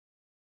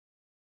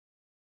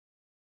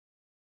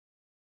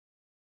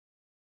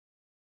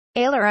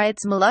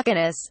Aleurites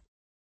moluccanus.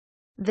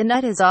 The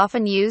nut is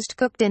often used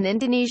cooked in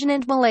Indonesian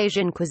and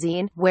Malaysian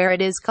cuisine, where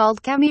it is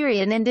called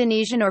kamiri in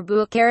Indonesian or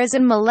buakaras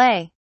in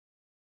Malay.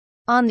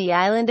 On the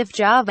island of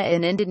Java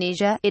in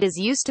Indonesia, it is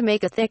used to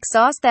make a thick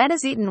sauce that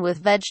is eaten with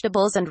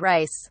vegetables and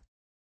rice.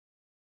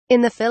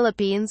 In the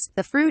Philippines,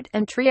 the fruit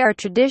and tree are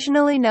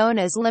traditionally known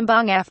as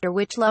limbang, after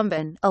which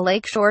Lumban, a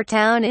lakeshore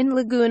town in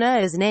Laguna,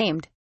 is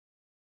named.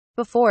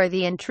 Before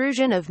the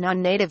intrusion of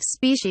non-native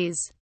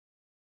species,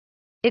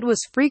 it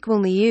was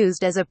frequently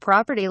used as a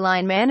property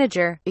line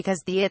manager,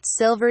 because its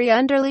silvery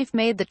underleaf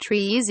made the tree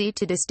easy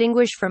to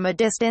distinguish from a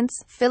distance.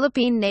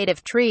 Philippine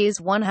Native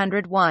Trees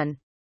 101.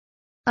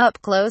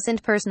 Up close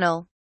and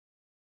personal.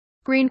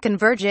 Green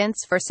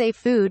Convergence for Safe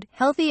Food,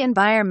 Healthy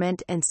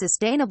Environment, and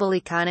Sustainable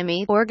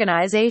Economy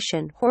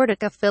Organization,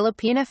 Hortica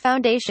Filipina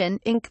Foundation,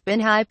 Inc.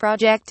 Binhi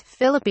Project,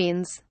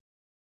 Philippines.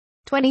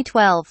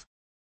 2012.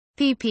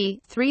 pp.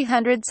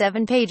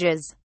 307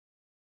 pages.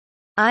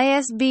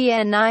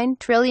 ISBN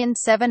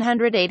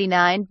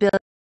 9789000.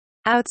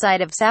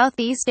 Outside of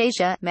Southeast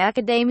Asia,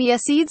 macadamia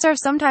seeds are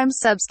sometimes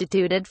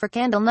substituted for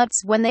candle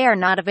nuts when they are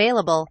not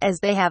available, as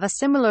they have a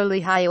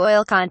similarly high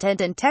oil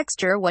content and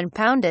texture when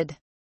pounded.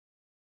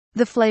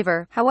 The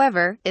flavor,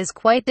 however, is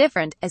quite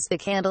different, as the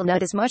candle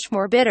nut is much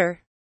more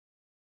bitter.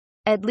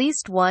 At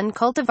least one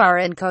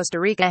cultivar in Costa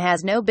Rica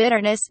has no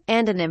bitterness,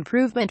 and an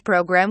improvement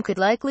program could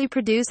likely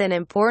produce an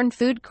important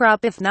food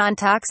crop if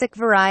non-toxic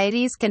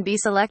varieties can be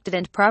selected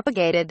and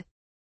propagated.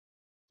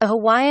 A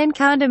Hawaiian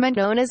condiment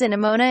known as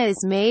inamona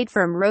is made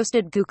from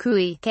roasted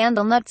kukui,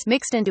 candle nuts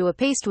mixed into a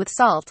paste with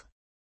salt.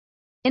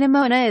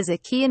 Inamona is a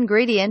key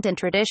ingredient in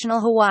traditional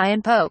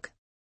Hawaiian poke.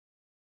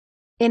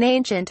 In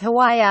ancient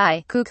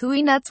Hawaii,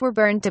 kukui nuts were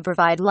burned to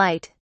provide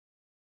light.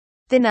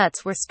 The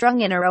nuts were strung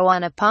in a row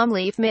on a palm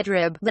leaf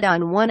midrib, lit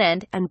on one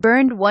end, and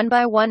burned one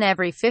by one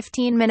every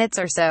 15 minutes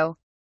or so.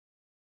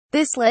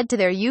 This led to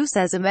their use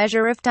as a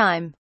measure of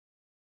time.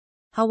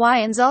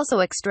 Hawaiians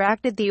also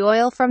extracted the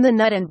oil from the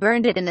nut and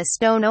burned it in a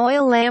stone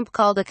oil lamp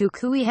called a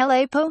kukui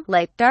helepo,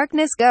 like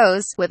darkness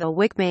goes, with a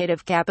wick made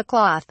of kapa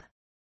cloth.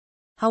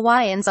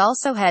 Hawaiians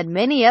also had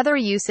many other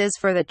uses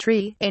for the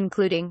tree,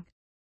 including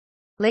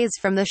leaves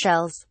from the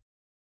shells,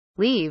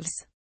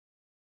 leaves,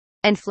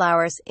 and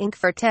flowers, ink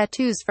for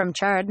tattoos from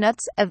charred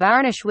nuts, a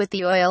varnish with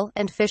the oil,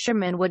 and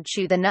fishermen would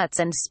chew the nuts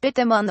and spit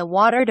them on the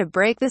water to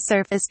break the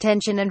surface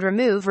tension and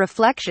remove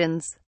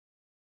reflections,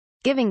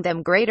 giving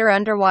them greater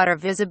underwater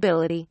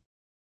visibility.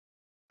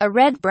 A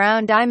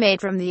red-brown dye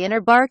made from the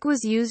inner bark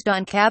was used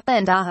on kapa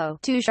and aho,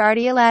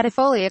 Tushardia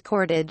latifolia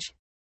cordage.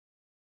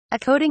 A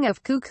coating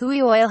of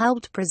kukui oil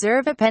helped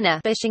preserve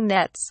apena fishing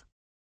nets.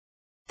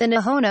 The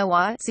Nahona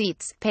wa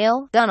seats,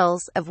 pale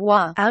gunnels of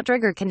wa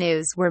outrigger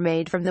canoes, were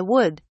made from the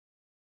wood.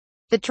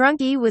 The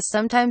trunky was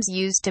sometimes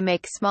used to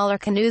make smaller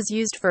canoes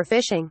used for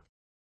fishing.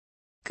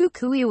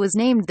 Kukui was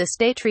named the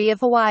state tree of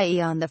Hawaii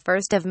on the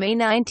 1st of May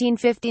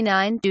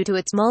 1959 due to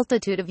its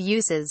multitude of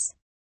uses.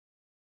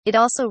 It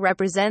also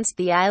represents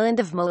the island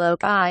of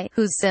Molokai,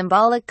 whose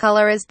symbolic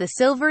color is the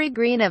silvery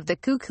green of the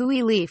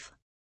kukui leaf.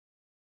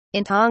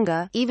 In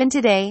Tonga, even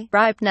today,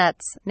 ripe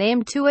nuts,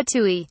 named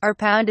tuatui, are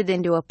pounded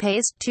into a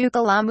paste,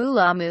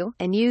 tukalamu-lamu,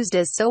 and used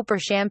as soap or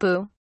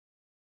shampoo.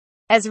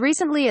 As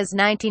recently as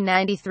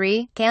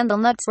 1993, candle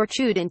nuts were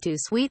chewed into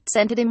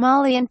sweet-scented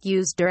emollient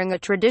used during a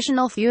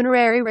traditional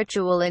funerary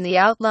ritual in the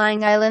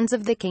outlying islands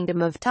of the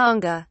Kingdom of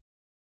Tonga.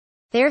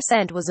 Their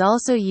scent was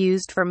also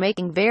used for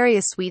making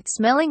various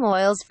sweet-smelling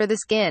oils for the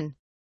skin.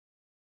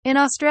 In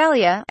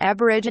Australia,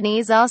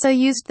 Aborigines also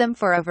used them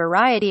for a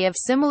variety of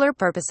similar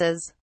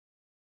purposes.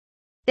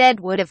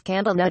 Dead wood of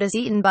candle nut is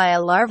eaten by a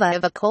larva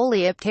of a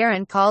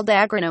coleopteran called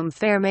Agrinum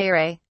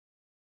fermere.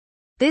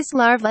 This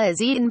larva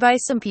is eaten by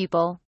some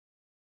people.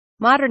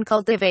 Modern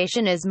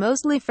cultivation is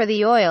mostly for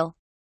the oil.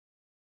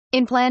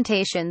 In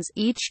plantations,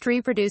 each tree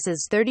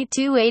produces 30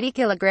 to 80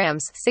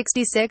 kilograms,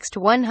 66 to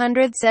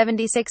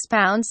 176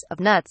 pounds, of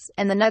nuts,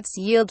 and the nuts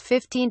yield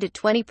 15 to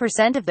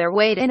 20% of their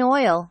weight in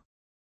oil.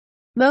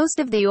 Most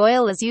of the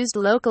oil is used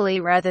locally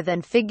rather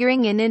than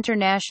figuring in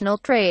international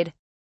trade.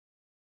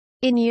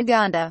 In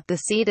Uganda, the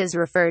seed is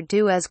referred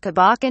to as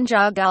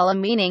kabakanjagala,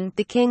 meaning,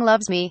 the king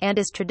loves me, and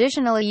is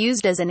traditionally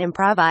used as an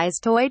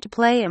improvised toy to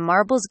play a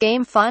marbles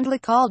game fondly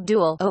called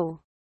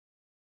duel.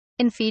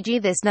 In Fiji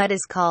this nut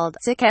is called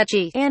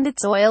sikachi, and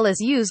its oil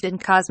is used in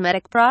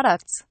cosmetic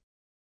products.